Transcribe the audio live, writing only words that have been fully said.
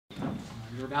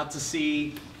You're about to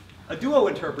see a duo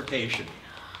interpretation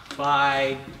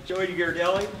by Joey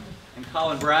Ghirardelli and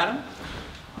Collin Branam,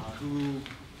 who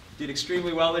did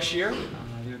extremely well this year.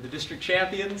 They're the district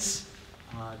champions.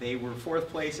 They were 4th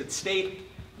place at state.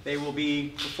 They will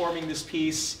be performing this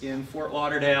piece in Fort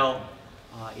Lauderdale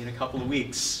in a couple of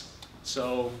weeks.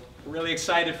 So we're really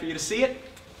excited for you to see it.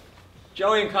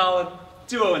 Joey and Collin,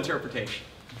 duo interpretation.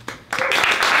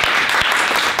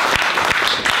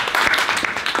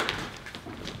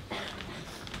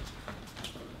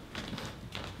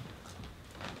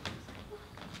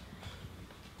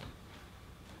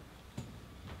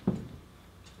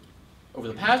 Over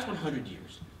the past 100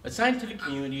 years, the scientific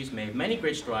community has made many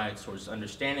great strides towards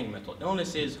understanding mental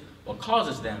illnesses, what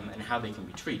causes them, and how they can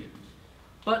be treated.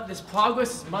 But this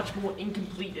progress is much more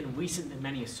incomplete and recent than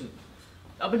many assume.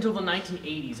 Up until the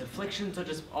 1980s, afflictions such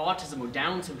as autism or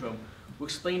Down syndrome were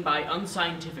explained by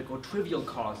unscientific or trivial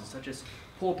causes such as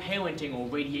poor parenting or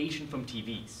radiation from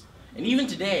TVs. And even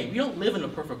today, we don't live in a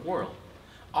perfect world.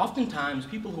 Oftentimes,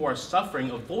 people who are suffering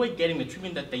avoid getting the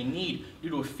treatment that they need due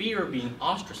to a fear of being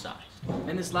ostracized.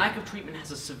 And this lack of treatment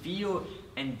has a severe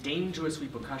and dangerous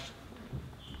repercussion.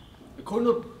 According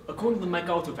to the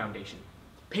MacArthur Foundation,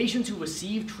 patients who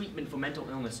receive treatment for mental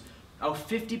illness are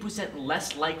 50%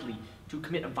 less likely to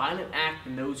commit a violent act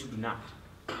than those who do not.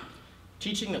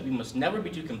 Teaching that we must never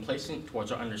be too complacent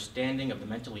towards our understanding of the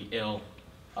mentally ill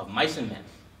of Mice and Men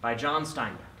by John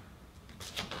Steinbeck.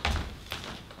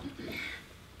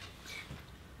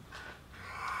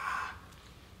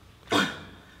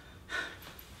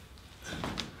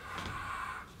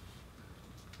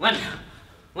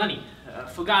 Lenny,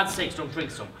 for God's sakes, don't drink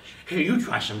so much. Here, you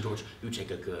try some, George. You take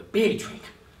a good big drink.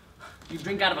 You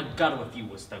drink out of a gutter if you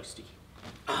was thirsty.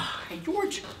 Hey,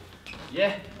 George.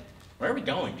 Yeah? Where are we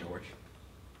going, George?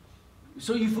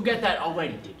 So you forget that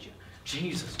already, did you?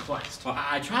 Jesus Christ. Well,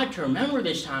 I tried to remember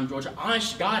this time, George.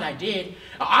 Honest to God, I did.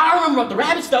 I remember about the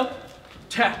rabbits, though.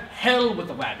 To hell with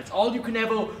the rabbits. All you can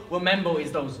ever remember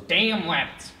is those damn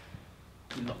rabbits.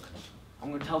 Look, I'm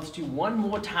going to tell this to you one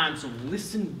more time, so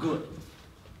listen good.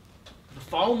 The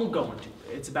farm we're going to,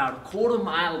 it's about a quarter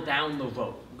mile down the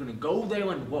road. We're going to go there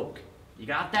and work. You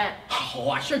got that?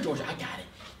 Oh, sure, George, I got it.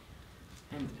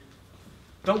 And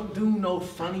don't do no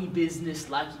funny business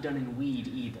like you done in weed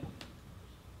either.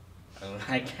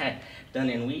 Like that done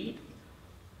in weed?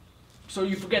 So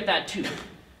you forget that too.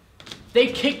 They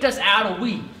kicked us out of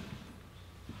weed.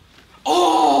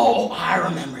 Oh, I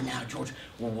remember now, George.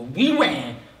 Well, we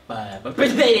ran, but they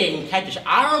didn't catch us.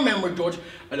 I remember, George,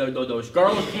 those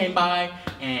girls came by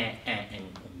and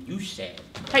you said,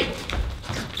 hey,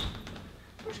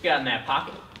 what you got in that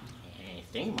pocket?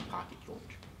 Anything in my pocket, George.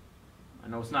 I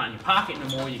know it's not in your pocket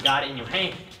no more, you got it in your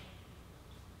hand.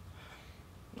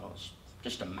 No, it's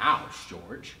just a mouse,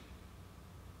 George.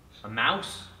 A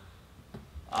mouse?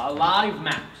 A live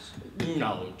mouse?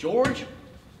 No, George.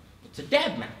 It's a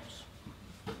dead mouse.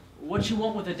 What you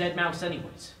want with a dead mouse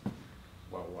anyways?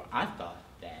 Well, I thought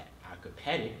that I could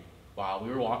pet it while we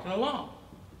were walking along.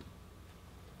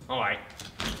 All right.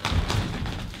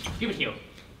 Give it here.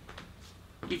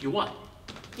 Give you what?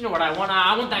 You know what I want?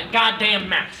 I want that goddamn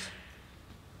mouse.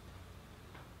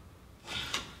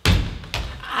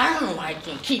 I don't know why I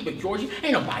can't keep it, George.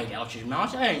 Ain't nobody else's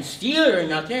mouse. I didn't steal it or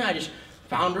nothing. I just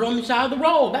found her on the side of the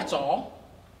road, that's all.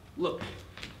 Look,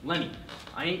 Lenny,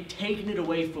 I ain't taking it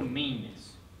away from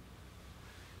meanness.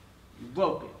 You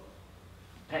broke it.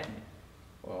 Petting it.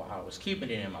 Well, I was keeping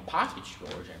it in my pockets,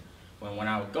 George, and when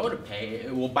I would go to pay,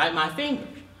 it will bite my fingers.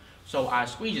 So I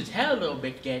squeezed its head a little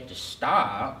bit to get it to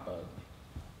stop,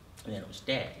 and then it was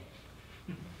dead.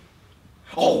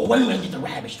 Oh, when are we gonna get the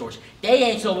rabbits, George? They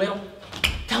ain't so little.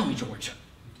 Tell me, George.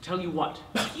 Tell you what?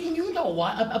 You know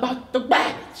what about the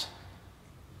rabbits?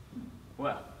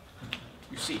 Well,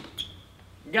 you see,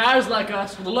 guys like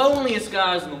us, we're the loneliest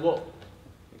guys in the world.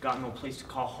 Ain't got no place to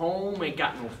call home, ain't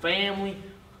got no family.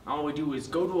 All we do is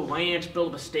go to a ranch, build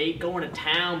up a stake, go into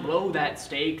town, blow that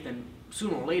stake, then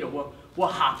sooner or later we're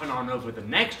hopping on over to the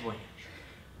next ranch.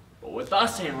 But with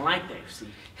us, it ain't like that, you see.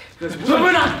 Because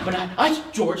we're not, but us,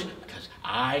 George, because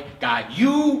I got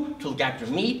you to look after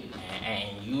me,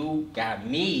 and you got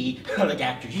me to look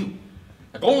after you.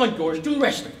 Now go on, George, do the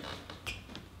rest of it.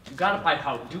 You got it by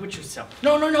heart, do it yourself.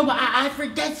 No, but I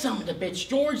forget some of the bits,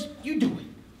 George. You do it.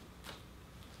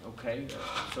 Okay,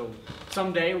 so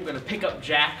someday we're gonna pick up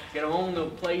Jack, get our own little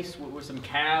place with some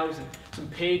cows and some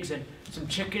pigs and some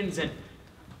chickens and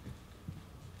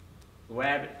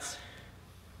rabbits.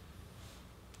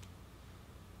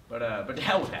 But to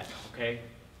hell with that, okay?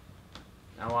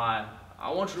 Now I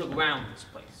want you to look around this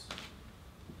place.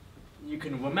 You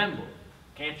can remember,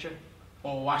 can't you?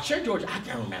 Oh, sure, George, I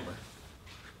can remember.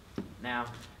 Now,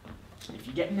 if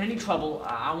you get in any trouble,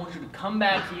 I want you to come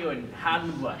back here and hide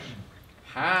in the brush.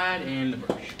 Hide in the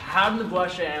brush. Hide in the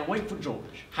brush and wait for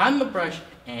George. Hide in the brush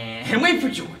and wait for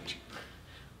George.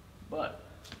 But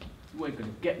you ain't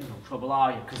gonna get in no trouble,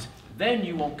 are you? Because then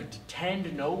you won't get to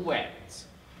tend no rabbits.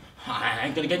 I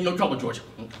ain't gonna get in no trouble, George.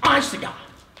 Honest to God.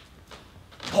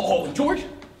 Oh, George,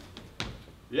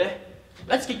 Yeah?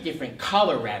 let's get different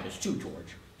color rabbits too,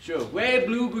 George. Sure. Red,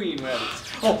 blue, green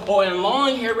rabbits. Oh, and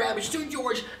long-haired rabbits too,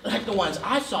 George, like the ones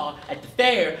I saw at the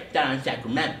fair down in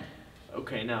Sacramento.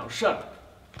 Okay, now shut up.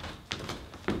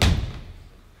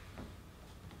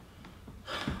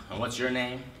 And what's your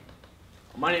name?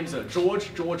 My name's George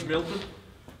Milton.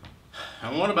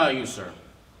 And what about you, sir?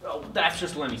 Oh, that's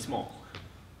just Lenny Small.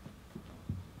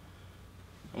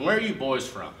 And where are you boys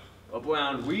from? Up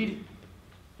around Weed?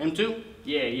 Him too?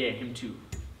 Yeah, him too.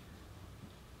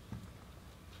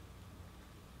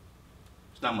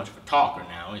 He's not much of a talker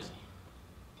now, is he?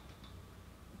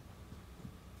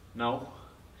 No.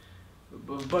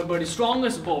 But he's strong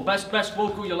as a bull. Best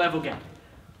vocal you'll ever get.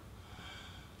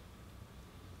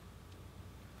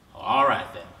 All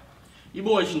right, then. You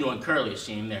boys can join Curly,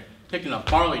 see him there, picking up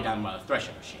barley down by the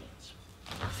threshing machines.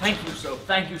 Thank you, so.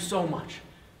 Thank you so much.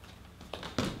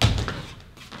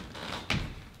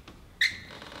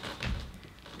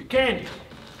 Candy.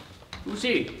 Who's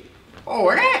he?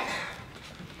 Oh,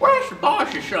 that's the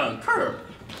boss's son, Curly.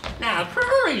 Now,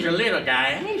 Curly's a little guy,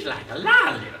 and he's like a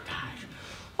lot of little guys.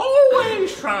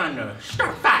 Always trying to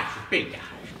start fights with big guys.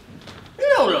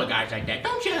 You know little guys like that,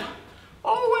 don't you?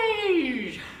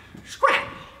 Always scrappy.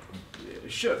 Yeah,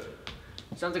 sure.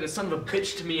 Sounds like a son of a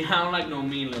bitch to me. I don't like no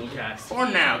mean little guys. For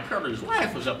now, Curly's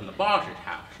wife was up in the boss's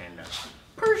house, and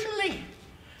personally,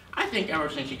 I think ever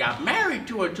since he got married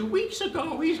to her 2 weeks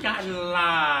ago, he's gotten a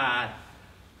lot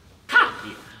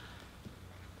cockier.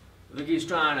 I think he's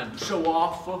trying to show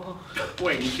off for her.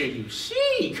 Wait until you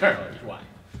see Curly's wife.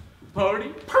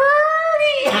 Party?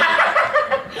 Purdy!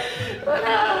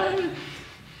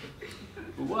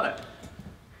 For what?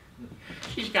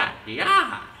 She's got the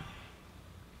eye.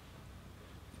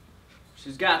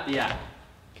 She's got the eye.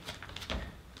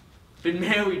 Been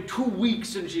married 2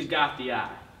 weeks and she's got the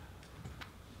eye.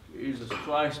 Jesus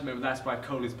Christ, maybe that's why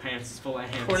Cody's pants is full of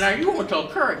hands. Well, now you won't tell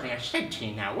Kurt anything I said to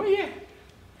you now, will you?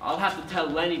 I'll have to tell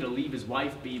Lenny to leave his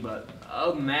wife be, but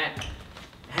other than that,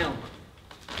 hell.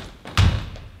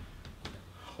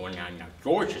 Well, now,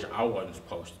 George says I wasn't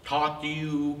supposed to talk to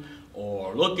you,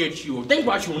 or look at you, or think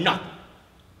about you, or nothing.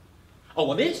 Oh,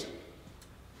 well, this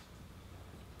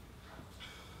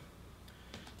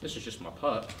is just my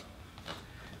pup.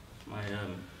 My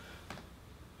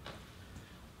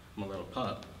little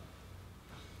pup.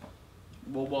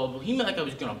 Well, he meant like I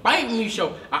was gonna bite me,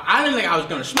 so I didn't think I was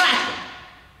gonna smash him.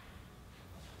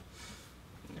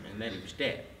 And then he was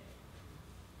dead.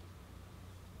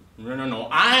 No,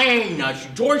 I ain't nuts.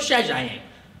 George says I ain't.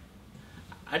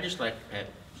 I just like to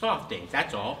pet soft things,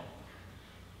 that's all.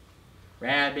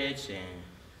 Rabbits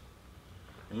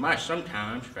and mice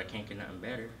sometimes, if I can't get nothing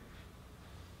better.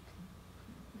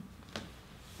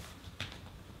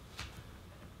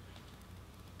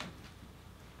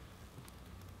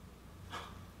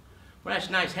 Well,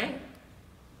 that's nice hair.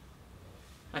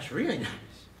 That's really nice.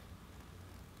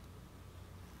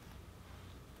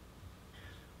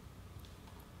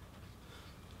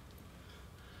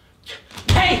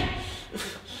 Hey!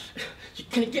 You're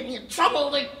gonna get me in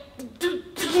trouble like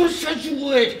you said you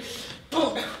would.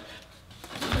 Don't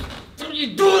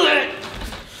you do that!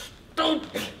 Don't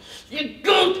you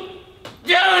go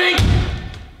down!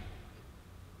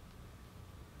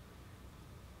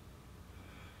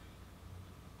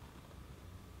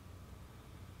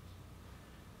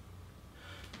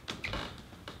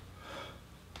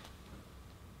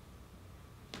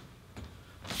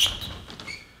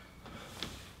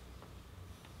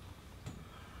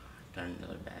 Done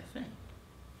another bad thing.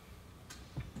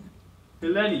 Hey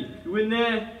Lenny, you in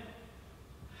there?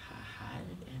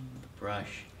 Hide in the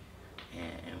brush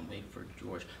and wait for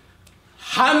George.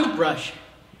 Hide in the brush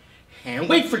and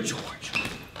wait for George.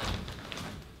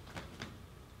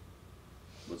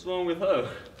 What's wrong with her?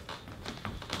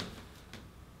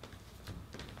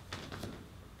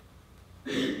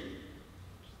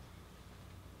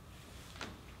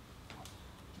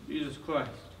 Jesus Christ.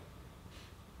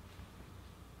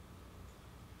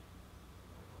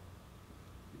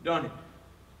 You done it.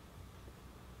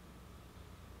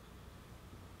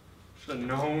 Should have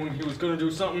known he was gonna do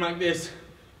something like this.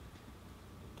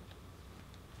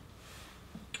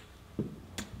 I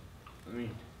mean,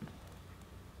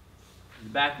 in the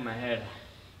back of my head,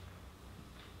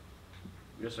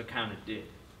 I guess I kinda did.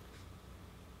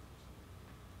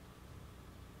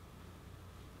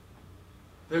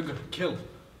 They're gonna kill him.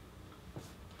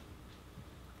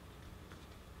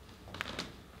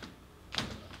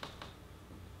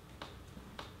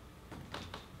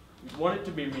 You want it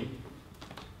to be me.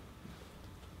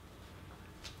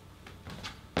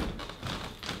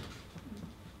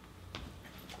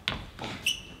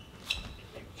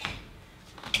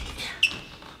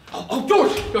 Oh,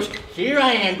 George, here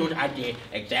I am, George. I did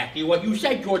exactly what you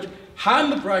said, George.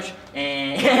 Hide the brush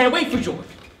and wait for George.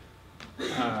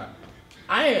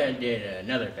 I did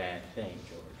another bad thing,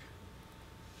 George.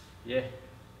 Yeah.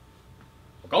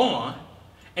 Well, go on.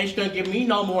 Ain't you gonna give me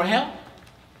no more help?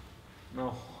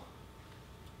 No.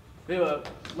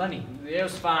 Lenny, it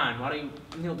was fine. Why don't you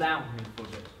kneel down with me for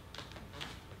a bit?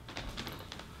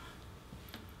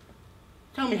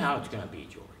 Tell me how it's gonna be,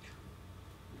 George.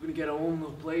 We're gonna get our own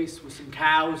little place with some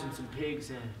cows and some pigs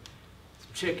and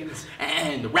some chickens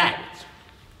And the rabbits.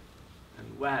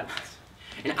 and rabbits.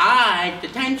 And I get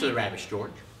to tend to the rabbits,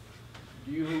 George.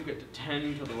 You get to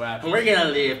tend to the rabbits. And we're gonna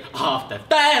live off the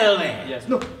fat land. Yes.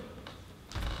 No.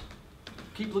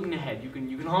 Keep looking ahead. You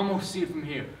can almost see it from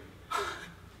here.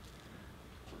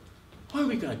 Where are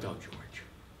we gonna go, George?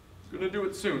 Gonna do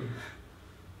it soon.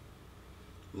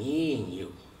 Me and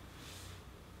you.